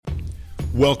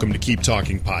Welcome to Keep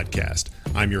Talking Podcast.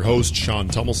 I'm your host, Sean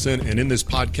Tummelson, and in this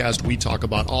podcast, we talk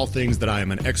about all things that I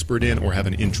am an expert in or have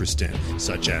an interest in,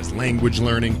 such as language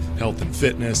learning, health and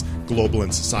fitness, global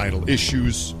and societal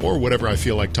issues, or whatever I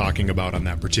feel like talking about on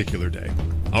that particular day.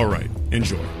 All right,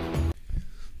 enjoy.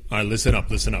 All right, listen up.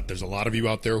 There's a lot of you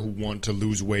out there who want to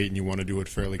lose weight and you want to do it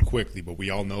fairly quickly, but we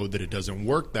all know that it doesn't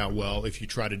work that well if you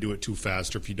try to do it too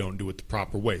fast or if you don't do it the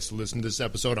proper way. So listen to this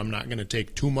episode. I'm not going to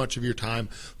take too much of your time.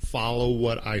 Follow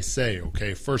what I say,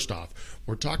 okay? First off,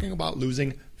 we're talking about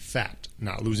losing fat,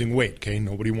 not losing weight, okay?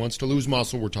 Nobody wants to lose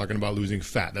muscle. We're talking about losing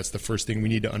fat. That's the first thing we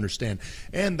need to understand.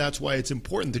 And that's why it's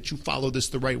important that you follow this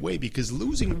the right way, because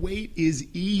losing weight is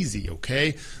easy,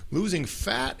 okay? Losing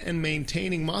fat and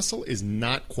maintaining muscle is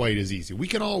not quite as easy. We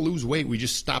can all lose weight. We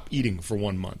just stop eating for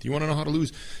 1 month. You want to know how to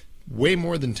lose way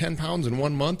more than 10 pounds in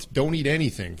 1 month? Don't eat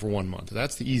anything for 1 month.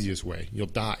 That's the easiest way. You'll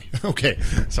die. Okay,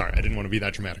 sorry, I didn't want to be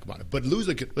that dramatic about it. But lose,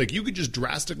 like you could just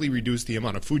drastically reduce the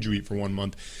amount of food you eat for 1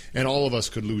 month, and all of us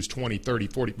could lose 20, 30,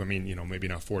 40, I mean, maybe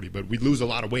not 40, but we'd lose a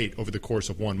lot of weight over the course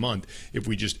of 1 month if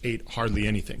we just ate hardly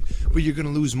anything. But you're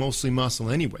going to lose mostly muscle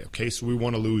anyway, okay? So we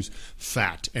want to lose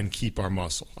fat and keep our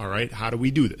muscle, all right? How do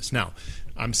we do this? Now,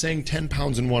 I'm saying 10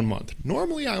 pounds in 1 month.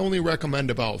 Normally, I only recommend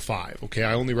about 5, okay?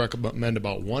 I only recommend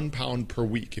about 1 pound per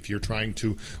week. If you're trying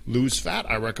to lose fat,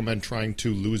 I recommend trying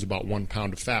to lose about 1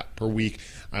 pound of fat per week.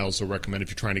 I also recommend if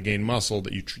you're trying to gain muscle,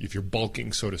 that if you're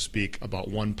bulking, so to speak, about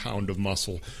 1 pound of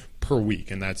muscle per week,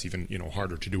 and that's even,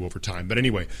 harder to do over time. But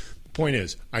anyway, point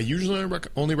is, I usually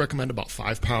only recommend about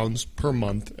 5 pounds per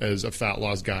month as a fat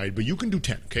loss guide, but you can do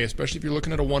 10, okay? Especially if you're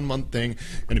looking at a 1 month thing,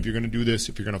 and if you're going to do this,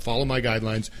 if you're going to follow my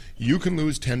guidelines, you can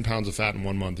lose 10 pounds of fat in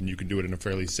 1 month, and you can do it in a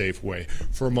fairly safe way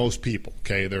for most people,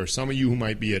 okay? There are some of you who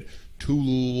might be at too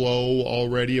low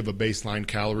already of a baseline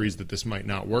calories that this might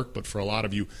not work, but for a lot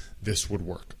of you, this would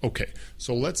work. Okay,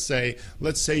 so let's say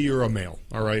you're a male,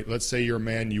 all right? Let's say you're a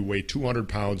man, you weigh 200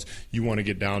 pounds, you want to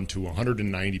get down to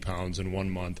 190 pounds in 1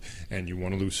 month, and you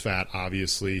want to lose fat,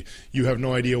 obviously. You have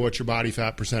no idea what your body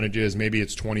fat percentage is. Maybe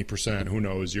it's 20%, who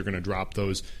knows? You're going to drop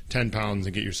those 10 pounds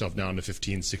and get yourself down to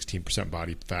 15, 16%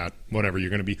 body fat, whatever.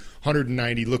 You're going to be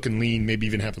 190, looking lean, maybe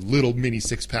even have a little mini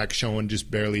six-pack showing,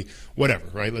 just barely, whatever,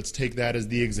 right? Let's take that as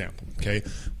the example, okay?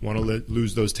 Want to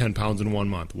lose those 10 pounds in 1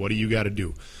 month. What do you got to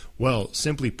do? Well,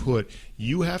 simply put,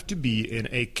 you have to be in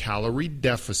a calorie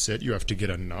deficit. You have to get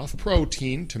enough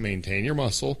protein to maintain your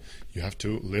muscle. You have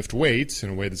to lift weights in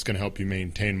a way that's going to help you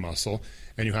maintain muscle.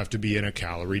 And you have to be in a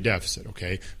calorie deficit,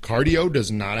 okay? Cardio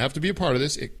does not have to be a part of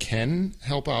this. It can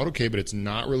help out, okay, but it's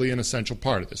not really an essential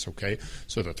part of this, okay?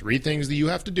 So the 3 things that you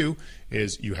have to do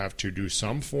is you have to do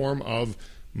some form of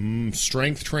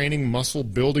strength training, muscle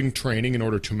building training in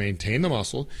order to maintain the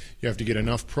muscle. You have to get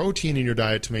enough protein in your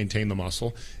diet to maintain the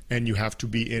muscle, and you have to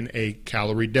be in a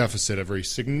calorie deficit, a very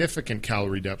significant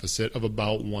calorie deficit of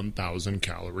about 1,000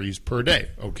 calories per day,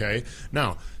 okay?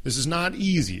 Now, this is not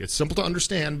easy. It's simple to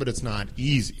understand, but it's not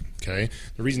easy, okay?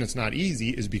 The reason it's not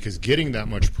easy is because getting that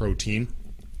much protein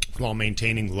while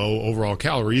maintaining low overall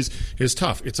calories is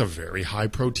tough. It's a very high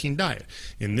protein diet.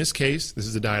 In this case, this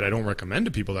is a diet I don't recommend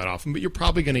to people that often, but you're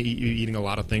probably going to be eating a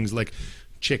lot of things like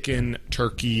chicken,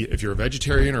 turkey. If you're a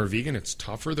vegetarian or a vegan, it's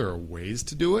tougher. There are ways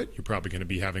to do it. You're probably going to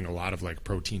be having a lot of like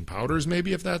protein powders,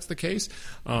 maybe, if that's the case.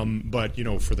 But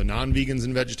for the non-vegans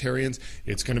and vegetarians,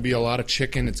 it's going to be a lot of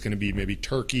chicken. It's going to be maybe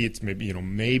turkey. It's maybe,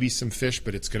 maybe some fish,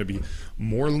 but it's going to be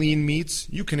more lean meats.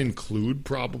 You can include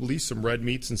probably some red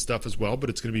meats and stuff as well,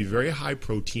 but it's going to be very high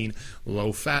protein,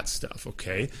 low fat stuff,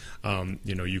 okay?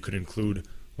 You could include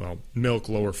milk,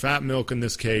 lower fat milk in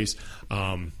this case.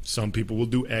 Some people will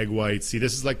do egg whites. See,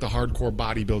 this is like the hardcore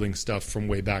bodybuilding stuff from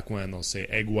way back when. They'll say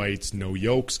egg whites, no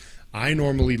yolks. I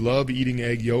normally love eating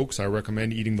egg yolks. I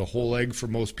recommend eating the whole egg for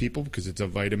most people because it's a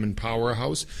vitamin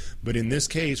powerhouse. But in this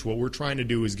case, what we're trying to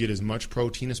do is get as much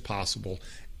protein as possible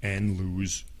and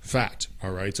lose fat.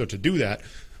 All right, so to do that,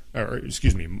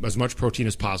 as much protein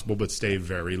as possible, but stay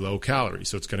very low calorie.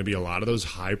 So it's going to be a lot of those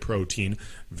high protein,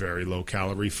 very low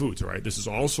calorie foods, right? This is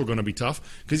also going to be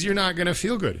tough because you're not going to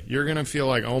feel good. You're going to feel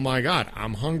like, oh my God,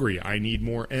 I'm hungry. I need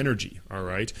more energy, all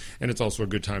right? And it's also a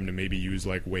good time to maybe use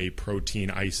like whey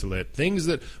protein isolate, things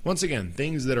that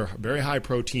are very high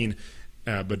protein,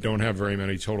 but don't have very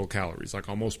many total calories, like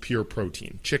almost pure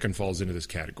protein. Chicken falls into this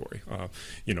category,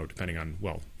 depending on,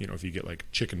 if you get like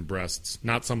chicken breasts,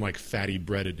 not some like fatty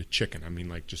breaded chicken. I mean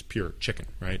like just pure chicken,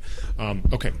 right?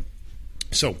 Okay.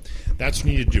 So that's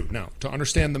what you need to do. Now, to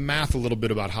understand the math a little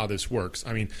bit about how this works,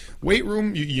 I mean, weight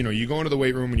room, you go into the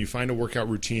weight room and you find a workout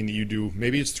routine that you do.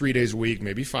 Maybe it's 3 days a week,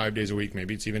 maybe 5 days a week,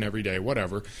 maybe it's even every day,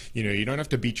 whatever. You don't have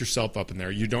to beat yourself up in there.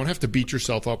 You don't have to beat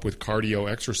yourself up with cardio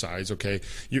exercise, okay?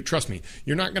 Trust me,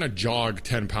 you're not going to jog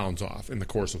 10 pounds off in the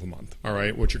course of a month, all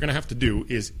right? What you're going to have to do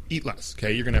is eat less,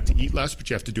 okay? You're going to have to eat less, but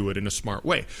you have to do it in a smart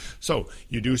way. So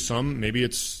you do maybe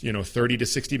it's, 30 to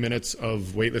 60 minutes of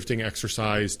weightlifting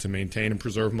exercise to maintain and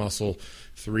preserve muscle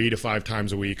 3 to 5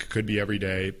 times a week, could be every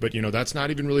day, but that's not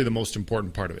even really the most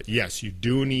important part of it. Yes, you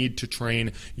do need to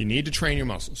train. You need to train your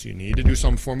muscles. You need to do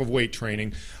some form of weight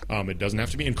training. It doesn't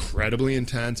have to be incredibly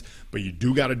intense, but you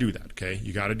do got to do that, okay?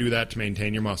 You got to do that to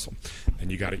maintain your muscle.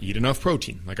 And you got to eat enough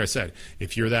protein. Like I said,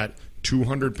 if you're that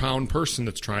 200-pound person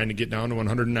that's trying to get down to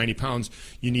 190 pounds,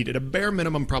 you need at a bare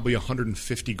minimum probably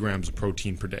 150 grams of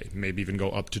protein per day, maybe even go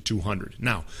up to 200.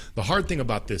 Now, the hard thing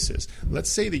about this is,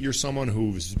 let's say that you're someone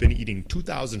who's been eating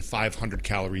 2,500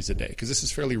 calories a day, because this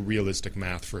is fairly realistic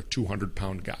math for a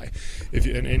 200-pound guy.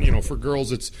 For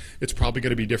girls, it's probably going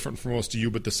to be different for most of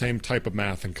you, but the same type of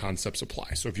math and concepts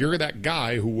apply. So if you're that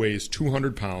guy who weighs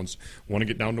 200 pounds, want to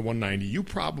get down to 190, you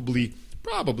probably,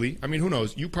 who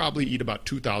knows, you probably eat about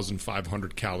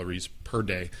 2,500 calories per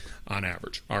day on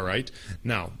average, all right?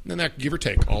 Now, and that, give or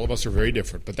take, all of us are very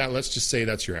different, but let's just say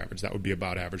that's your average. That would be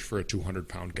about average for a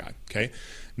 200-pound guy, okay?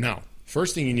 Now,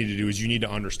 first thing you need to do is you need to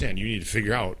understand, you need to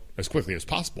figure out as quickly as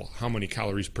possible, how many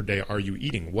calories per day are you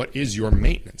eating? What is your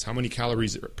maintenance? How many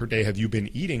calories per day have you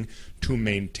been eating to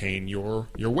maintain your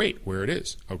weight where it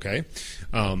is, okay?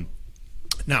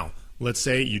 Now, let's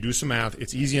say you do some math.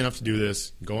 It's easy enough to do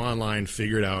this. Go online,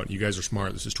 figure it out. You guys are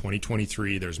smart. This is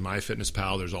 2023. There's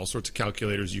MyFitnessPal. There's all sorts of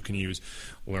calculators you can use.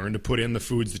 Learn to put in the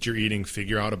foods that you're eating.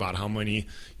 Figure out about how many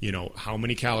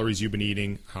calories you've been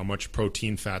eating, how much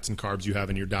protein, fats, and carbs you have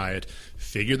in your diet.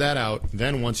 Figure that out.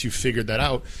 Then once you've figured that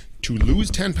out, to lose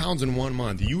 10 pounds in 1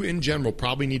 month, you in general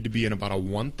probably need to be in about a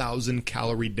 1,000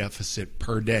 calorie deficit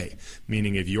per day.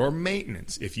 Meaning if your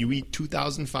maintenance, if you eat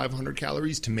 2,500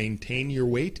 calories to maintain your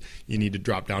weight, you need to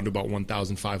drop down to about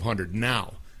 1,500.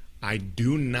 Now, I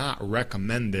do not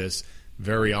recommend this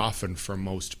very often for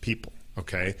most people.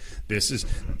 Okay,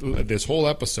 this whole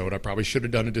episode, I probably should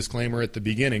have done a disclaimer at the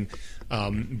beginning,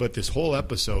 but this whole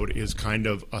episode is kind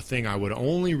of a thing I would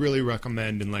only really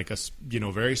recommend in like a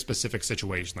very specific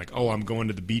situation, like, oh, I'm going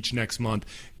to the beach next month,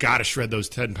 gotta shred those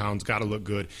 10 pounds, gotta look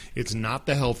good. It's not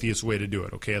the healthiest way to do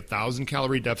it. Okay, 1,000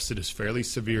 calorie deficit is fairly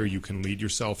severe. You can lead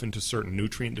yourself into certain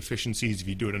nutrient deficiencies if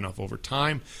you do it enough over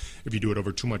time, if you do it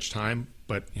over too much time,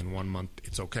 but in 1 month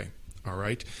it's okay. All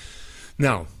right.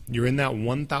 Now, you're in that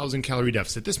 1,000 calorie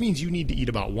deficit. This means you need to eat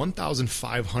about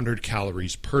 1,500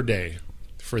 calories per day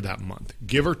for that month,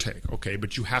 give or take, okay?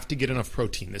 But you have to get enough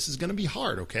protein. This is going to be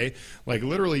hard, okay? Like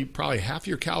literally probably half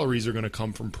your calories are going to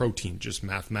come from protein, just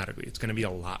mathematically. It's going to be a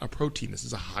lot of protein. This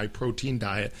is a high protein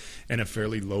diet and a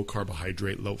fairly low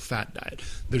carbohydrate, low fat diet.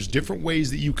 There's different ways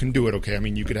that you can do it, okay? I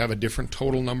mean, you could have a different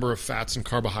total number of fats and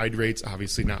carbohydrates,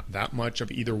 obviously not that much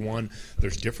of either one.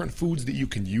 There's different foods that you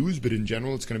can use, but in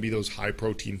general, it's going to be those high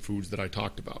protein foods that I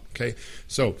talked about, okay?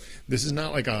 So this is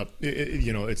not like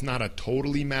it's not a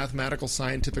totally mathematical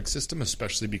scientific system,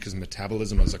 especially because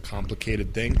metabolism is a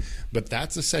complicated thing, but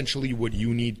that's essentially what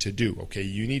you need to do, okay?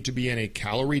 You need to be in a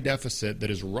calorie deficit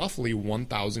that is roughly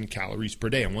 1,000 calories per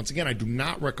day. And once again, I do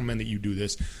not recommend that you do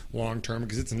this long term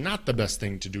because it's not the best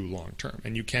thing to do long term.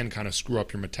 And you can kind of screw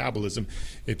up your metabolism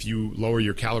if you lower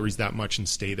your calories that much and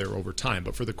stay there over time.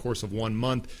 But for the course of 1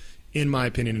 month, in my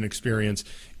opinion and experience,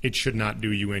 it should not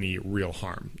do you any real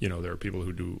harm. There are people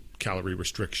who do calorie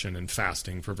restriction and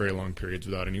fasting for very long periods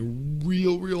without any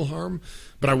real harm,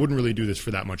 but I wouldn't really do this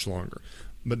for that much longer.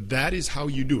 But that is how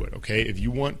you do it, okay? If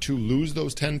you want to lose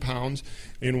those 10 pounds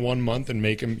in 1 month and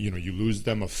make them, you lose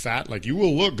them of fat, like you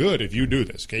will look good if you do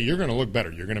this, okay? You're going to look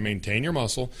better. You're going to maintain your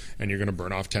muscle and you're going to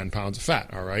burn off 10 pounds of fat,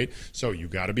 all right? So you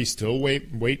got to be still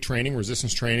weight training,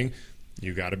 resistance training.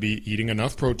 You got to be eating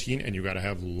enough protein and you got to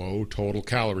have low total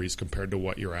calories compared to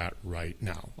what you're at right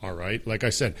now, all right? Like I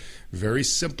said, very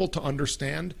simple to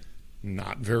understand,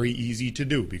 not very easy to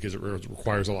do because it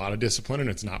requires a lot of discipline and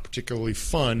it's not particularly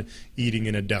fun eating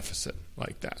in a deficit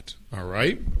like that, all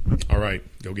right? All right,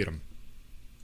 go get them.